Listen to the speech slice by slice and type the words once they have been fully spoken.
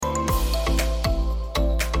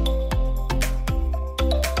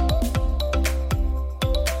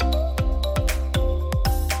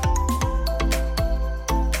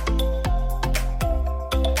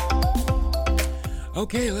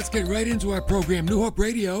Okay, let's get right into our program, New Hope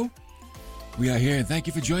Radio. We are here, and thank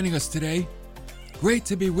you for joining us today. Great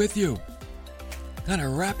to be with you. Kind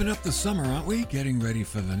of wrapping up the summer, aren't we? Getting ready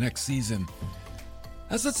for the next season.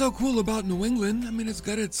 That's what's so cool about New England. I mean, it's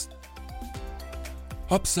got its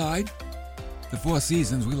upside. The 4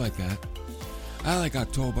 seasons, we like that. I like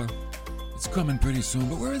October. It's coming pretty soon,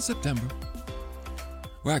 but we're in September.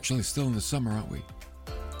 We're actually still in the summer, aren't we?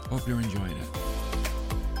 Hope you're enjoying it.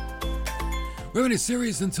 We're in a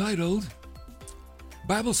series entitled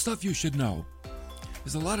Bible Stuff You Should Know.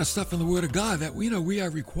 There's a lot of stuff in the Word of God that we are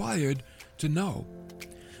required to know.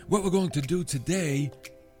 What we're going to do today,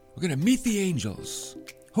 we're going to meet the angels.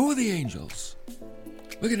 Who are the angels?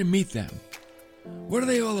 We're going to meet them. What are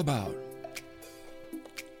they all about?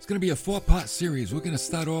 It's going to be a 4-part series. We're going to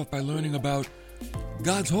start off by learning about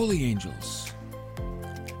God's holy angels.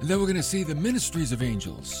 And then we're going to see the ministries of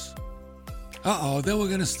angels. Then we're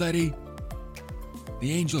going to study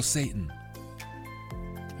the angel Satan.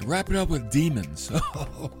 And wrap it up with demons.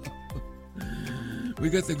 We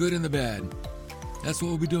got the good and the bad. That's what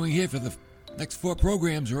we'll be doing here for the next 4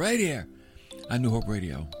 programs right here on New Hope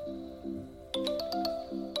Radio.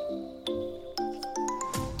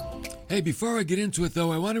 Hey, before I get into it,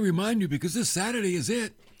 though, I want to remind you, because this Saturday is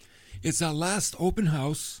it. It's our last open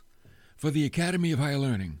house for the Academy of Higher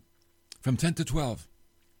Learning from 10 to 12.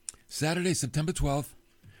 Saturday, September 12th,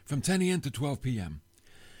 from 10 a.m. to 12 p.m.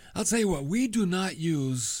 I'll tell you what, we do not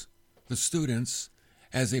use the students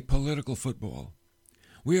as a political football.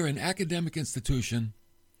 We are an academic institution.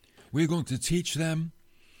 We're going to teach them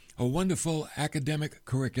a wonderful academic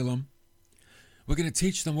curriculum. We're going to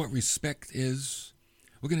teach them what respect is.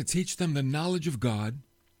 We're going to teach them the knowledge of God.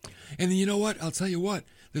 And you know what? I'll tell you what,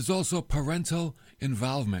 there's also parental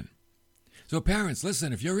involvement. So parents,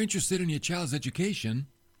 listen, if you're interested in your child's education,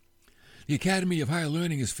 the Academy of Higher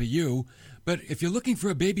Learning is for you. But if you're looking for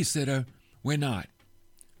a babysitter, we're not.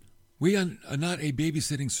 We are not a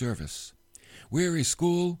babysitting service. We're a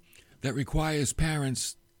school that requires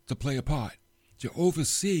parents to play a part, to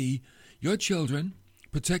oversee your children,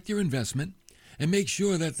 protect your investment, and make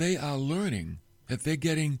sure that they are learning, that they're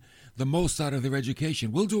getting the most out of their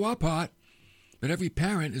education. We'll do our part, but every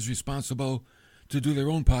parent is responsible to do their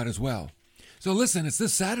own part as well. So listen, it's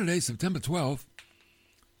this Saturday, September 12th,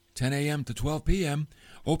 10 a.m. to 12 p.m.,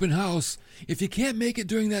 open house. If you can't make it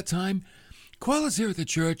during that time, call us here at the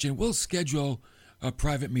church and we'll schedule a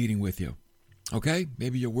private meeting with you. Okay?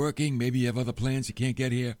 Maybe you're working, maybe you have other plans, you can't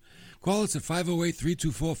get here. Call us at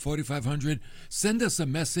 508-324-4500. Send us a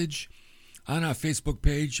message on our Facebook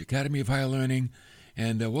page, Academy of Higher Learning,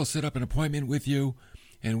 and we'll set up an appointment with you,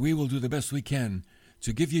 and we will do the best we can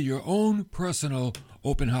to give you your own personal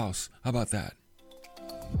open house. How about that?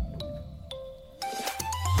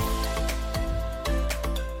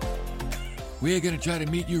 We are going to try to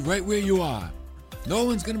meet you right where you are. No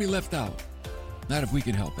one's going to be left out. Not if we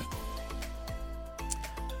can help it.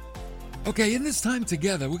 Okay, in this time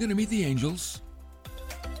together, we're going to meet the angels.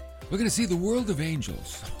 We're going to see the world of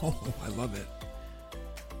angels. Oh, I love it.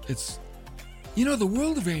 The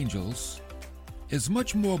world of angels is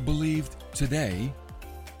much more believed today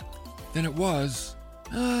than it was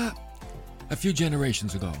a few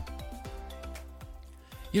generations ago.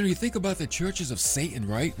 You think about the churches of Satan,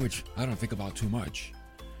 right? Which I don't think about too much.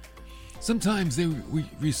 Sometimes they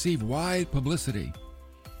receive wide publicity.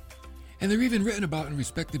 And they're even written about in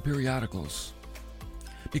respected periodicals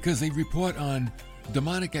because they report on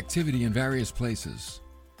demonic activity in various places.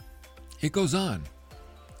 It goes on.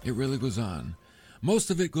 It really goes on. Most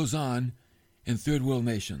of it goes on in third world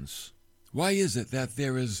nations. Why is it that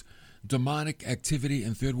there is demonic activity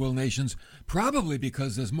in third world nations? Probably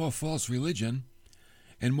because there's more false religion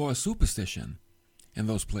and more superstition in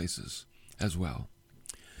those places as well.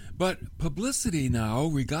 But publicity now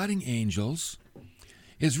regarding angels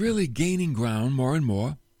is really gaining ground more and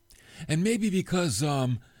more. And maybe because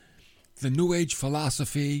the New Age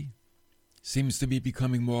philosophy seems to be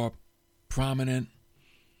becoming more prominent.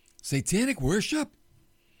 Satanic worship,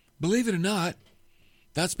 believe it or not,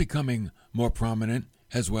 that's becoming more prominent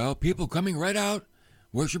as well. People coming right out,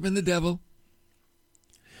 worshiping the devil.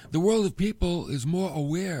 The world of people is more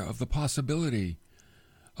aware of the possibility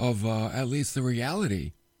of at least the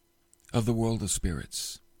reality of the world of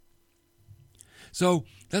spirits. So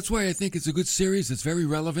that's why I think it's a good series. It's very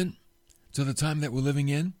relevant to the time that we're living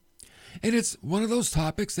in. And it's one of those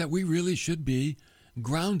topics that we really should be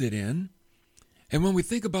grounded in. And when we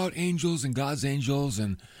think about angels and God's angels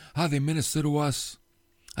and how they minister to us,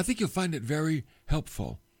 I think you'll find it very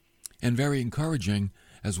helpful and very encouraging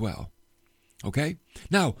as well. Okay?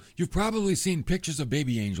 Now, you've probably seen pictures of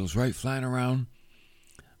baby angels, right, flying around.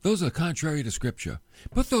 Those are contrary to Scripture.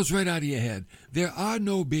 Put those right out of your head. There are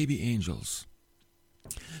no baby angels.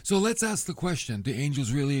 So let's ask the question, do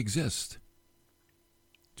angels really exist?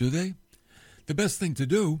 Do they? The best thing to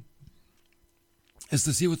do is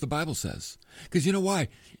to see what the Bible says. Because you know why?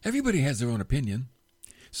 Everybody has their own opinion.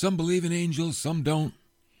 Some believe in angels, some don't.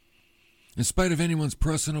 In spite of anyone's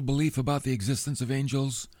personal belief about the existence of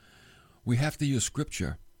angels, we have to use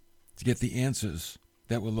Scripture to get the answers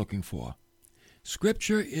that we're looking for.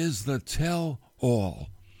 Scripture is the tell-all.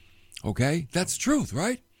 Okay? That's truth,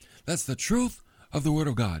 right? That's the truth of the Word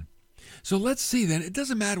of God. So let's see then. It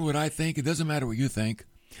doesn't matter what I think. It doesn't matter what you think.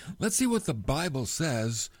 Let's see what the Bible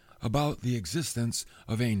says about the existence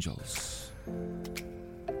of angels.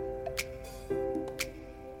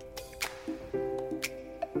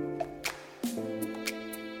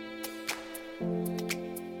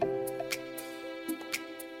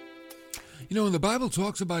 You know, when the Bible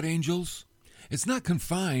talks about angels, it's not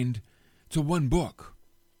confined to one book,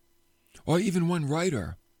 or even one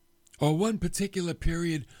writer, or one particular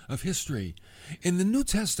period of history. In the New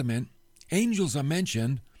Testament, angels are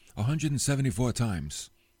mentioned 174 times.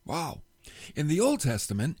 Wow. In the Old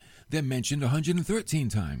Testament, they're mentioned 113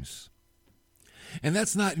 times. And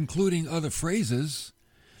that's not including other phrases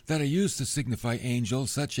that are used to signify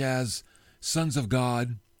angels, such as sons of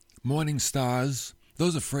God, morning stars.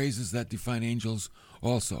 Those are phrases that define angels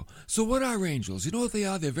also. So what are angels? You know what they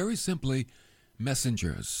are? They're very simply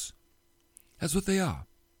messengers. That's what they are.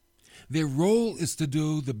 Their role is to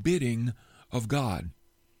do the bidding of God.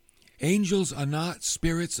 Angels are not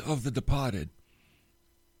spirits of the departed.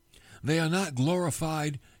 They are not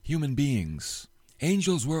glorified human beings.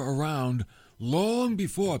 Angels were around long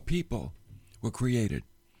before people were created.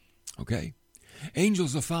 Okay?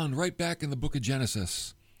 Angels are found right back in the book of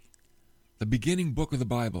Genesis, the beginning book of the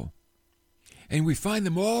Bible. And we find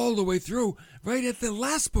them all the way through, right at the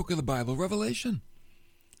last book of the Bible, Revelation.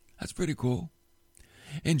 That's pretty cool.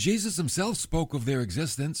 And Jesus himself spoke of their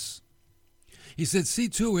existence. He said, "See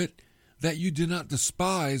to it that you do not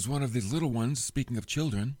despise one of these little ones," speaking of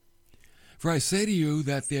children. "For I say to you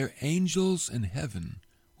that their angels in heaven,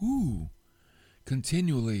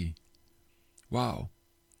 continually,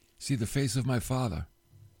 see the face of my Father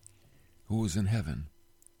who is in heaven."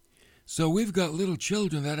 So we've got little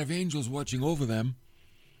children that have angels watching over them,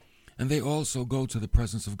 and they also go to the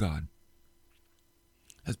presence of God.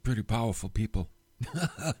 That's pretty powerful people.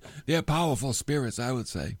 They're powerful spirits, I would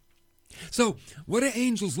say. So, what are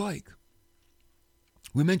angels like?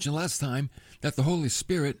 We mentioned last time that the Holy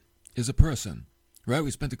Spirit is a person, right?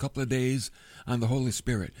 We spent a couple of days on the Holy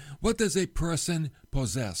Spirit. What does a person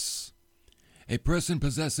possess? A person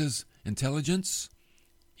possesses intelligence,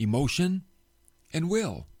 emotion, and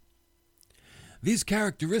will. These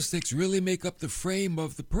characteristics really make up the frame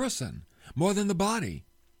of the person, more than the body.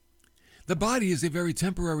 The body is a very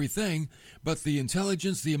temporary thing, but the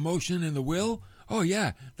intelligence, the emotion, and the will,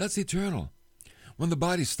 that's eternal. When the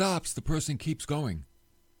body stops, the person keeps going.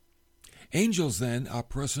 Angels, then, are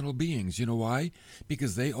personal beings. You know why?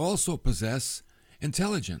 Because they also possess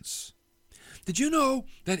intelligence. Did you know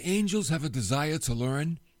that angels have a desire to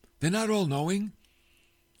learn? They're not all knowing,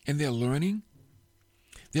 and they're learning.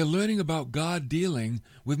 They're learning about God dealing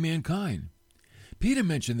with mankind. Peter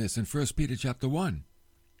mentioned this in 1 Peter chapter 1.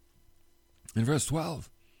 In verse 12,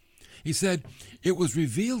 he said, "It was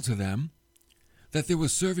revealed to them that they were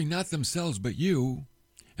serving not themselves but you,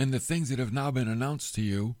 and the things that have now been announced to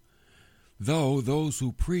you, though those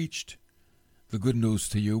who preached the good news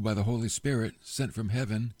to you by the Holy Spirit sent from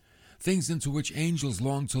heaven, things into which angels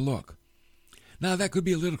long to look." Now that could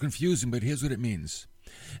be a little confusing, but here's what it means.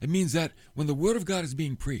 It means that when the Word of God is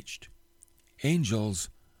being preached, angels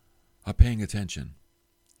are paying attention.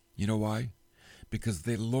 You know why? Because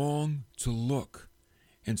they long to look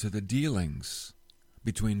into the dealings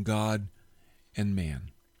between God and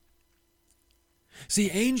man. See,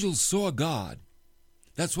 angels saw God.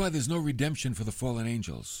 That's why there's no redemption for the fallen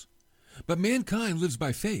angels. But mankind lives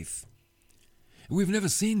by faith. We've never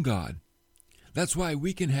seen God. That's why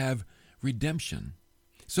we can have redemption.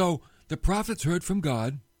 So the prophets heard from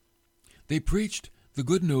God. They preached the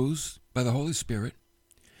good news by the Holy Spirit.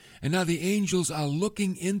 And now the angels are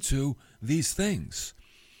looking into these things.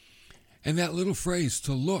 And that little phrase,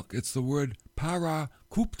 to look, it's the word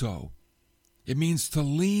parakupto. It means to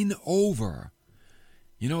lean over.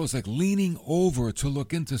 You know, it's like leaning over to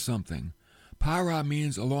look into something. Para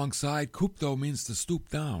means alongside. Kupto means to stoop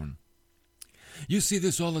down. You see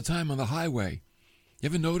this all the time on the highway. You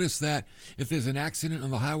ever notice that if there's an accident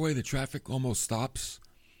on the highway, the traffic almost stops?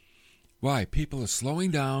 Why? People are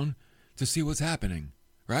slowing down to see what's happening,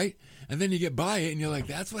 right? And then you get by it and you're like,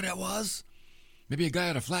 that's what it was? Maybe a guy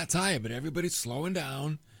had a flat tire, but everybody's slowing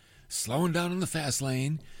down in the fast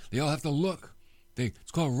lane. They all have to look.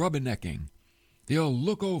 It's called rubbernecking. They all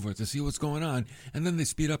look over to see what's going on, and then they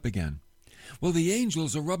speed up again. Well, the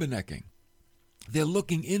angels are rubbernecking. They're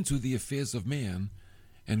looking into the affairs of man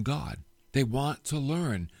and God. They want to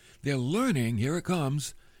learn. They're learning, here it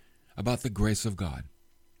comes, about the grace of God.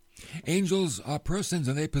 Angels are persons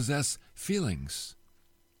and they possess feelings.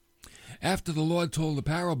 After the Lord told the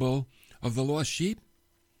parable of the lost sheep,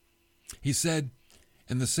 he said,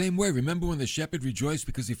 in the same way, remember when the shepherd rejoiced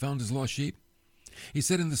because he found his lost sheep? He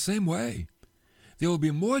said, in the same way, there will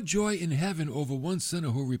be more joy in heaven over one sinner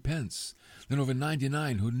who repents than over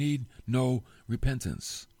 99 who need no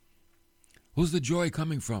repentance. Who's the joy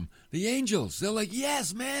coming from? The angels. They're like,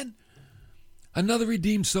 yes, man, another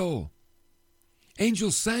redeemed soul.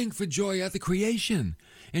 Angels sang for joy at the creation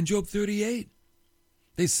in Job 38.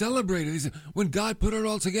 They celebrated. They said, when God put it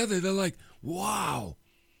all together, they're like, wow.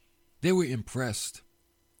 They were impressed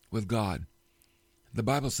with God. The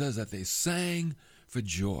Bible says that they sang for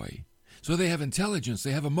joy. So they have intelligence,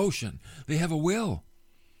 they have emotion, they have a will.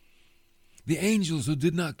 The angels who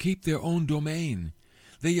did not keep their own domain,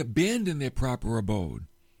 they abandoned their proper abode.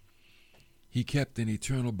 He kept in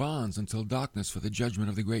eternal bonds until darkness for the judgment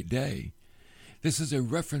of the great day. This is a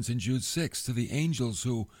reference in Jude 6 to the angels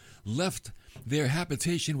who left their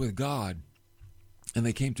habitation with God and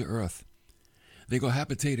they came to earth. They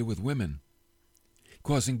cohabitated with women,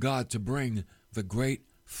 causing God to bring the great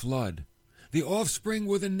flood. The offspring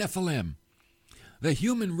were the Nephilim. The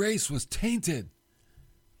human race was tainted.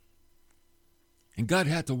 And God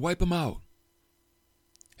had to wipe them out,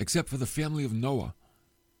 except for the family of Noah,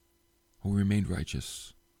 who remained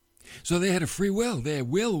righteous. So they had a free will. Their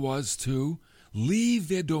will was to leave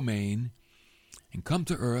their domain and come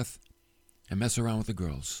to earth and mess around with the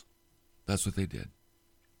girls. That's what they did.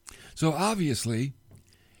 So obviously,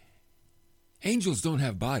 angels don't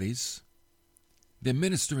have bodies. They're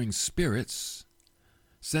ministering spirits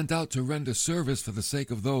sent out to render service for the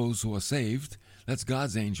sake of those who are saved. That's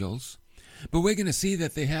God's angels. But we're going to see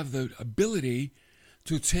that they have the ability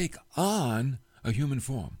to take on a human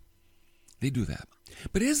form. They do that.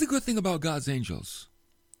 But here's the good thing about God's angels.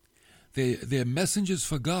 They're messengers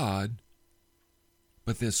for God,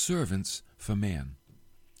 but they're servants for man.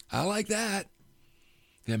 I like that.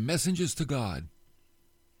 They're messengers to God,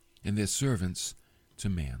 and they're servants to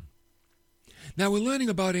man. Now, we're learning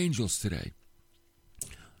about angels today.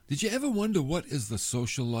 Did you ever wonder what is the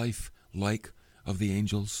social life like of the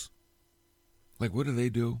angels? Like, what do they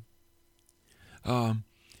do? In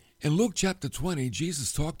Luke chapter 20,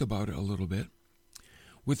 Jesus talked about it a little bit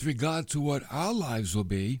with regard to what our lives will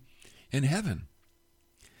be in heaven.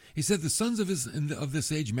 He said, the sons of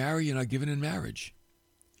this age marry and are given in marriage.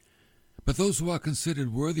 But those who are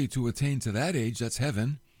considered worthy to attain to that age, that's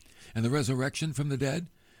heaven, and the resurrection from the dead,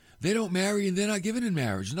 they don't marry and they're not given in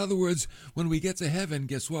marriage. In other words, when we get to heaven,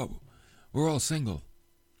 guess what? We're all single.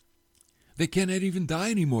 They cannot even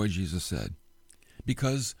die anymore, Jesus said,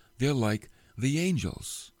 because they're like the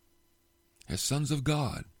angels, as sons of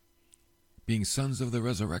God, being sons of the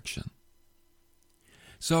resurrection.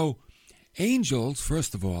 So, angels,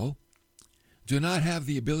 first of all, do not have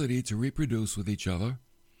the ability to reproduce with each other.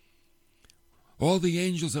 All the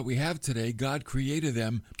angels that we have today, God created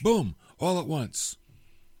them, boom, all at once.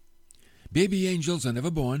 Baby angels are never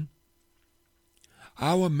born.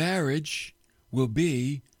 Our marriage will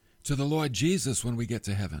be to the Lord Jesus when we get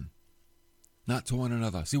to heaven, not to one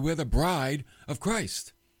another. See, we're the bride of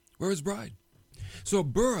Christ. We're his bride. So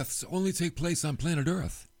births only take place on planet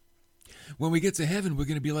Earth. When we get to heaven, we're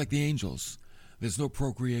going to be like the angels. There's no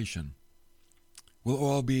procreation. We'll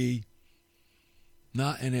all be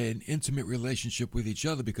not in an intimate relationship with each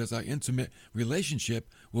other, because our intimate relationship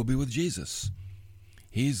will be with Jesus.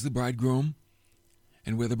 He's the bridegroom,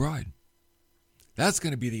 and we're the bride. That's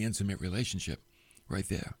going to be the intimate relationship right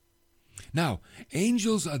there. Now,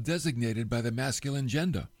 angels are designated by the masculine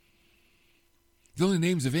gender. The only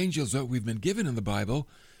names of angels that we've been given in the Bible,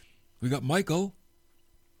 we got Michael.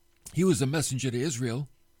 He was a messenger to Israel.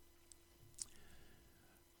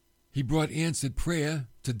 He brought answered prayer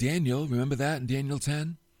to Daniel. Remember that in Daniel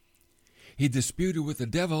 10? He disputed with the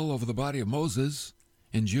devil over the body of Moses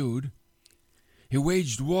in Jude. He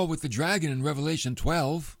waged war with the dragon in Revelation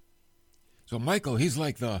 12. So Michael, he's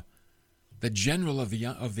like the general of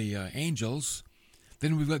the angels.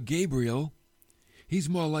 Then we've got Gabriel. He's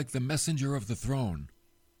more like the messenger of the throne.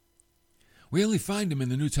 We only find him in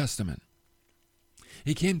the New Testament.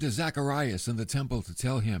 He came to Zacharias in the temple to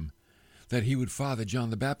tell him that he would father John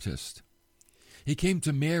the Baptist. He came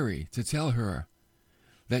to Mary to tell her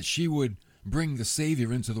that she would bring the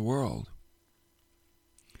Savior into the world.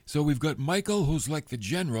 So we've got Michael, who's like the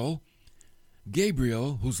general,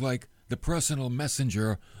 Gabriel, who's like the personal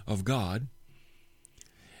messenger of God.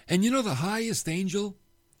 And you know the highest angel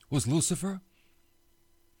was Lucifer?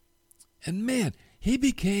 And man, he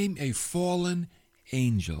became a fallen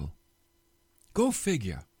angel. Go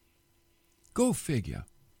figure. Go figure.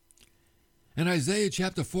 In Isaiah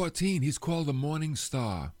chapter 14, he's called the morning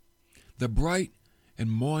star, the bright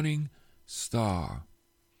and morning star.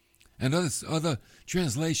 And other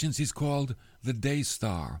translations, he's called the day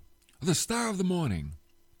star, the star of the morning.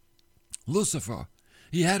 Lucifer,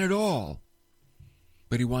 he had it all,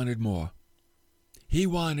 but he wanted more. He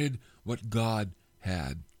wanted what God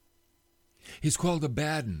had. He's called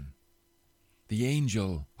Abaddon, the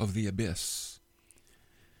angel of the abyss.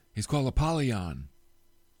 He's called Apollyon.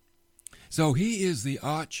 So he is the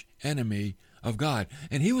arch enemy of God.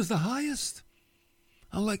 And he was the highest.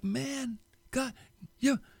 I'm like, man, God,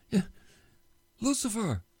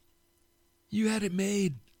 Lucifer, you had it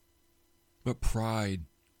made. But pride,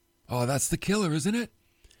 oh, that's the killer, isn't it?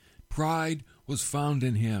 Pride was found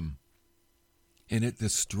in him, and it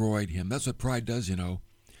destroyed him. That's what pride does, you know.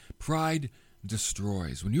 Pride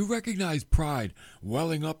destroys. When you recognize pride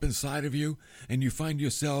welling up inside of you, and you find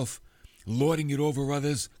yourself lording it over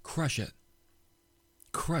others, crush it.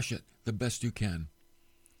 Crush it the best you can.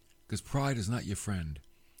 Because pride is not your friend.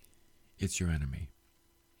 It's your enemy.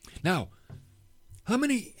 Now, how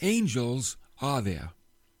many angels are there?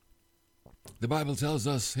 The Bible tells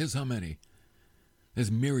us, here's how many.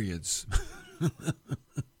 There's myriads.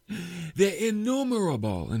 They're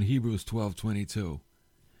innumerable in Hebrews 12:22.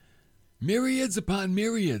 Myriads upon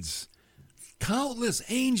myriads. Countless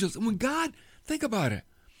angels. And when God, think about it.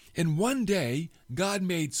 In one day, God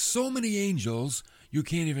made so many angels, you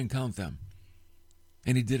can't even count them.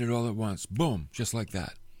 And he did it all at once. Boom, just like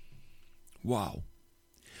that. Wow.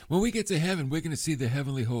 When we get to heaven, we're going to see the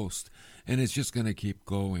heavenly host. And it's just going to keep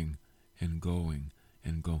going and going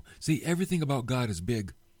and going. See, everything about God is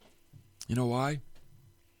big. You know why?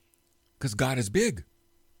 Because God is big.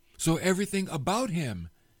 So everything about him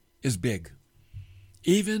is big.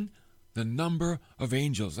 Even the number of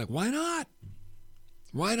angels. Like, why not?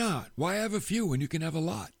 Why not? Why have a few when you can have a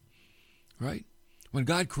lot? Right? When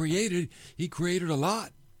God created, he created a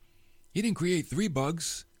lot. He didn't create 3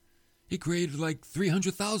 bugs. He created like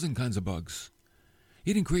 300,000 kinds of bugs.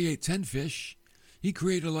 He didn't create 10 fish. He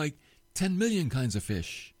created like 10 million kinds of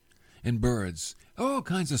fish and birds. All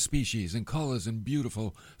kinds of species and colors and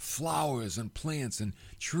beautiful flowers and plants and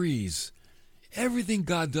trees. Everything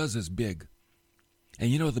God does is big. And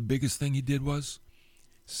you know the biggest thing he did was?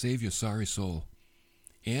 Save your sorry soul.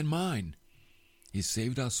 And mine. He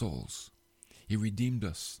saved our souls. He redeemed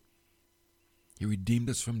us. He redeemed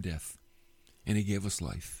us from death. And he gave us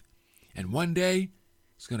life. And one day,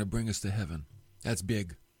 he's going to bring us to heaven. That's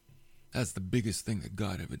big. That's the biggest thing that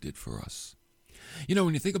God ever did for us. You know,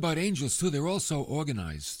 when you think about angels, too, they're all so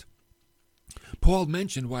organized. Paul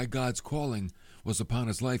mentioned why God's calling was upon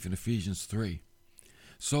his life in Ephesians 3.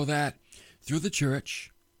 So that through the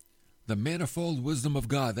church, the manifold wisdom of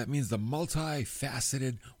God, that means the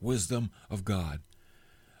multifaceted wisdom of God,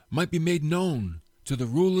 might be made known to the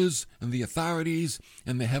rulers and the authorities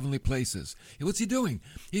in the heavenly places. And what's he doing?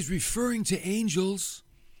 He's referring to angels.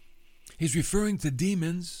 He's referring to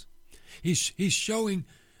demons. He's showing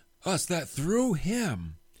us that through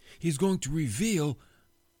him, he's going to reveal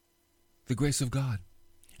the grace of God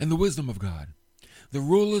and the wisdom of God. The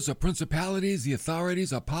rulers are principalities, the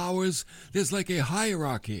authorities are powers. There's like a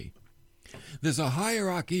hierarchy. There's a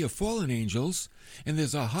hierarchy of fallen angels, and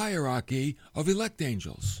there's a hierarchy of elect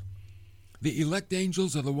angels. The elect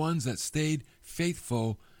angels are the ones that stayed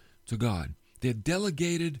faithful to God. They're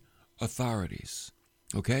delegated authorities.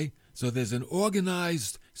 Okay? So there's an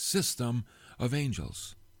organized system of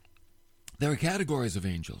angels. There are categories of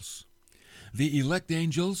angels. The elect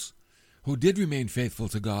angels who did remain faithful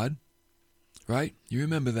to God, right? You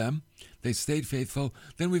remember them. They stayed faithful.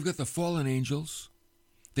 Then we've got the fallen angels.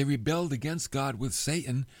 They rebelled against God with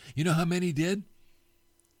Satan. You know how many did?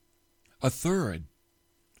 1/3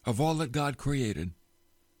 of all that God created.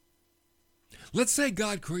 Let's say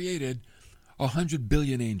God created 100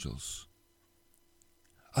 billion angels.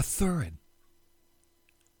 1/3.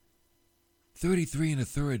 33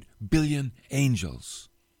 1/3 billion angels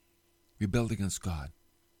rebelled against God.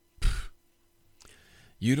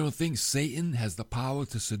 You don't think Satan has the power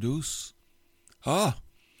to seduce? Oh,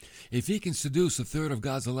 if he can seduce 1/3 of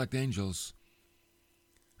God's elect angels,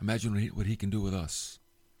 imagine what he can do with us.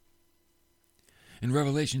 In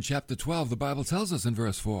Revelation chapter 12, the Bible tells us in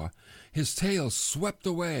verse 4, his tail swept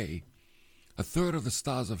away 1/3 of the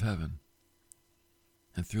stars of heaven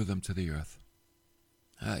and threw them to the earth.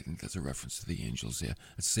 I think that's a reference to the angels there.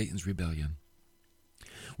 It's Satan's rebellion.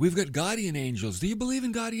 We've got guardian angels. Do you believe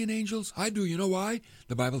in guardian angels? I do. You know why?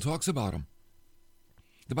 The Bible talks about them.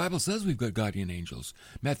 The Bible says we've got guardian angels.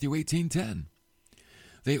 Matthew 18:10.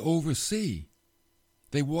 They oversee.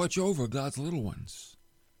 They watch over God's little ones.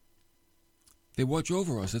 They watch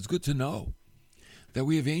over us. It's good to know that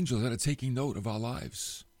we have angels that are taking note of our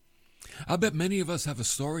lives. I bet many of us have a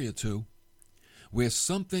story or two where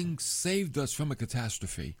something saved us from a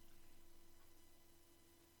catastrophe.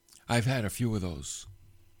 I've had a few of those.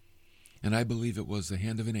 And I believe it was the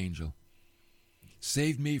hand of an angel.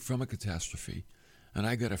 Saved me from a catastrophe. And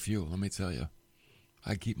I got a few, let me tell you.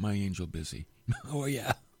 I keep my angel busy. Oh,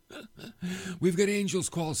 yeah. We've got angels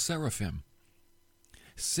called seraphim.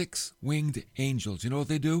 6-winged angels. You know what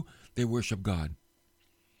they do? They worship God.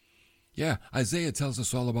 Yeah, Isaiah tells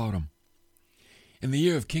us all about them. In the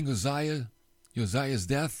year of King Uzziah's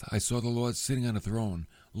death, I saw the Lord sitting on a throne,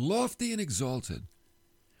 lofty and exalted,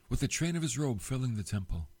 with the train of his robe filling the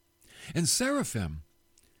temple. And seraphim,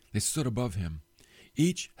 they stood above him,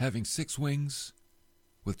 each having 6 wings.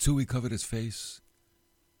 With 2 he covered his face,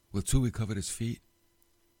 with 2 he covered his feet,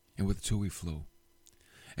 and with 2 he flew.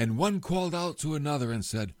 And one called out to another and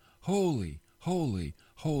said, Holy, holy,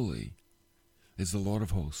 holy is the Lord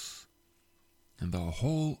of hosts, and the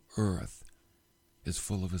whole earth is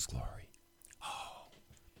full of his glory. Oh,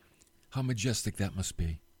 how majestic that must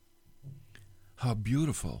be. How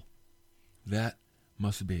beautiful that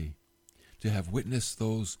must be to have witnessed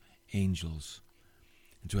those angels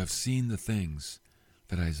and to have seen the things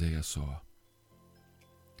that Isaiah saw.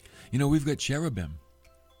 You know, we've got cherubim.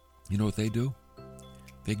 You know what they do?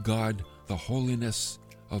 They guard the holiness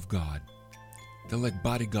of God. They're like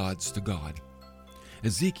bodyguards to God.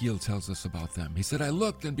 Ezekiel tells us about them. He said, I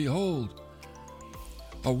looked, and behold,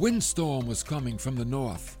 a windstorm was coming from the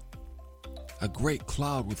north, a great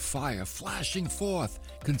cloud with fire flashing forth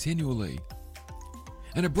continually.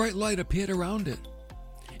 And a bright light appeared around it.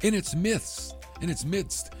 In its midst,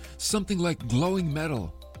 something like glowing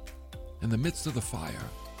metal in the midst of the fire.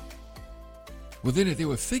 Within it there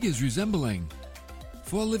were figures resembling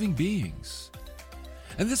 4 living beings.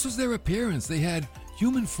 And this was their appearance. They had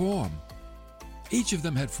human form. Each of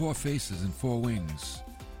them had 4 faces and 4 wings.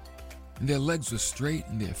 And their legs were straight,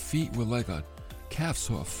 and their feet were like a calf's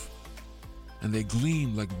hoof. And they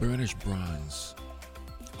gleamed like burnished bronze.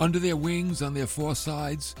 Under their wings, on their 4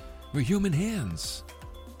 sides, were human hands.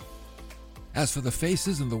 As for the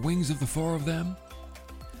faces and the wings of the 4 of them,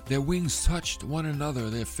 their wings touched one another.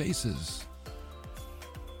 Their faces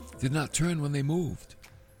did not turn when they moved.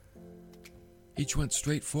 Each went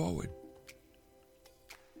straight forward.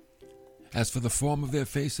 As for the form of their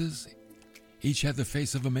faces, each had the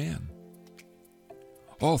face of a man.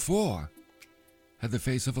 All 4 had the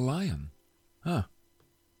face of a lion.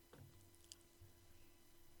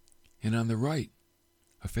 And on the right,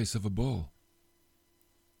 a face of a bull.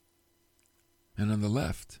 And on the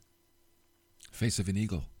left, a face of an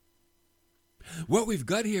eagle. What we've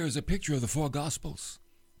got here is a picture of the 4 Gospels.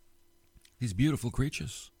 These beautiful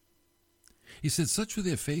creatures. He said such were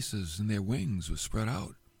their faces, and their wings were spread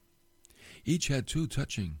out. Each had 2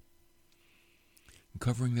 touching and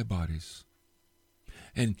covering their bodies.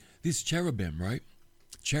 And these cherubim, right?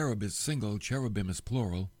 Cherub is single, cherubim is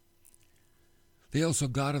plural. They also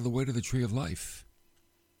guarded the way to the tree of life.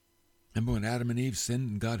 Remember when Adam and Eve sinned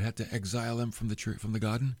and God had to exile them from the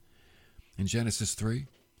garden? In Genesis 3,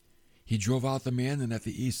 he drove out the man, and at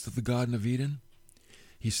the east of the Garden of Eden,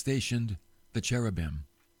 he stationed the cherubim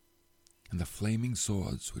and the flaming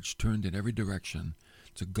swords which turned in every direction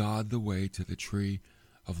to guard the way to the tree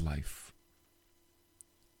of life.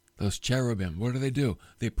 Those cherubim, what do?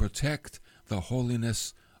 They protect the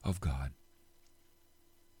holiness of God.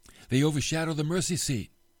 They overshadow the mercy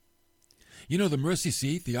seat. You know the mercy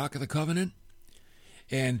seat, the Ark of the Covenant?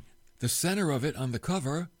 And the center of it on the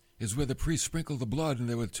cover is where the priest sprinkled the blood, and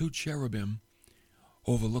there were 2 cherubim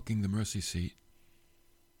overlooking the mercy seat,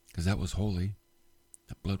 because that was holy.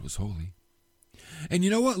 That blood was holy. And you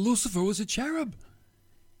know what? Lucifer was a cherub.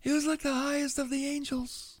 He was like the highest of the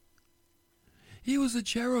angels. He was a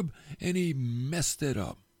cherub, and he messed it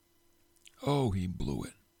up. Oh, he blew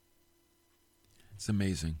it. It's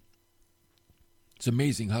amazing. It's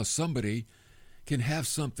amazing how somebody can have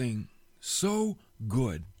something so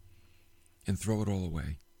good and throw it all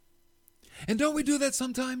away. And don't we do that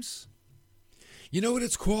sometimes? You know what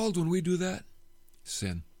it's called when we do that?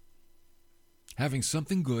 Sin. Having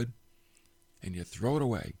something good and you throw it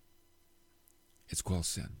away. It's called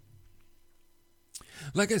sin.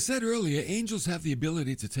 Like I said earlier, angels have the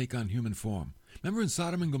ability to take on human form. Remember in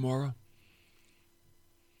Sodom and Gomorrah?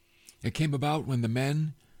 It came about when the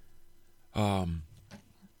men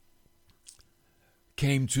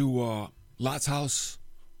came to Lot's house.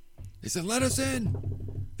 They said, "Let us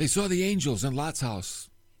in." They saw the angels in Lot's house.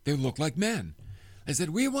 They looked like men. They said,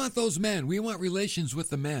 "We want those men. We want relations with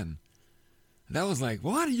the men." And that was like,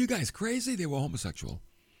 "What? Are you guys crazy?" They were homosexual.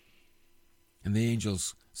 And the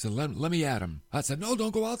angels said, let me at them. I said, "No,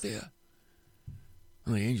 don't go out there."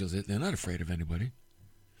 And the angels, they're not afraid of anybody.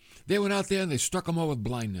 They went out there and they struck them all with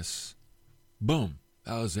blindness. Boom.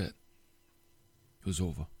 That was it. It was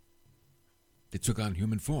over. They took on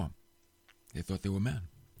human form. They thought they were men.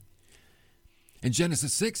 In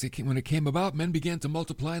Genesis 6, when it came about, men began to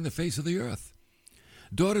multiply in the face of the earth.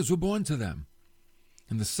 Daughters were born to them.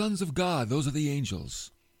 And the sons of God, those are the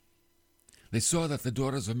angels. They saw that the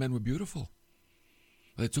daughters of men were beautiful.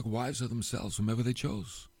 They took wives of themselves, whomever they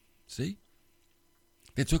chose. See?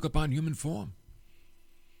 They took upon human form.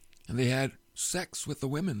 And they had sex with the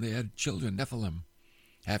women. They had children, Nephilim,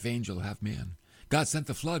 half angel, half man. God sent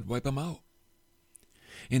the flood, wipe them out.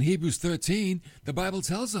 In Hebrews 13, the Bible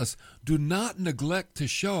tells us, do not neglect to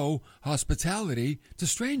show hospitality to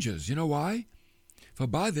strangers. You know why? For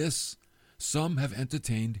by this, some have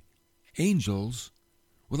entertained angels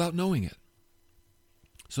without knowing it.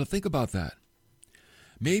 So think about that.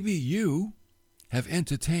 Maybe you have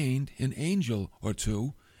entertained an angel or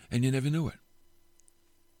two and you never knew it.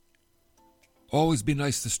 Always be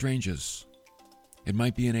nice to strangers. It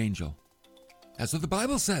might be an angel. That's what the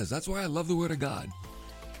Bible says. That's why I love the Word of God.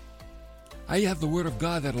 I have the Word of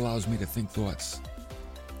God that allows me to think thoughts,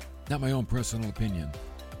 not my own personal opinion.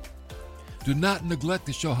 Do not neglect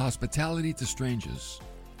to show hospitality to strangers.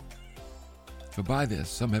 For by this,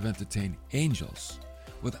 some have entertained angels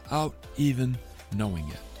without even knowing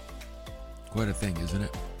it. Quite a thing, isn't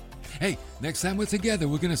it? Hey, next time we're together,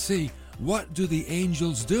 we're going to see, what do the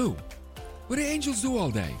angels do? What do angels do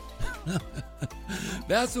all day?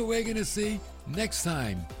 That's what we're going to see next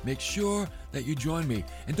time. Make sure that you join me.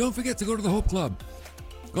 And don't forget to go to the Hope Club.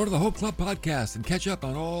 Go to the Hope Club podcast and catch up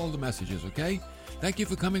on all the messages, okay? Thank you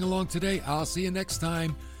for coming along today. I'll see you next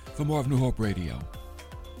time for more of New Hope Radio.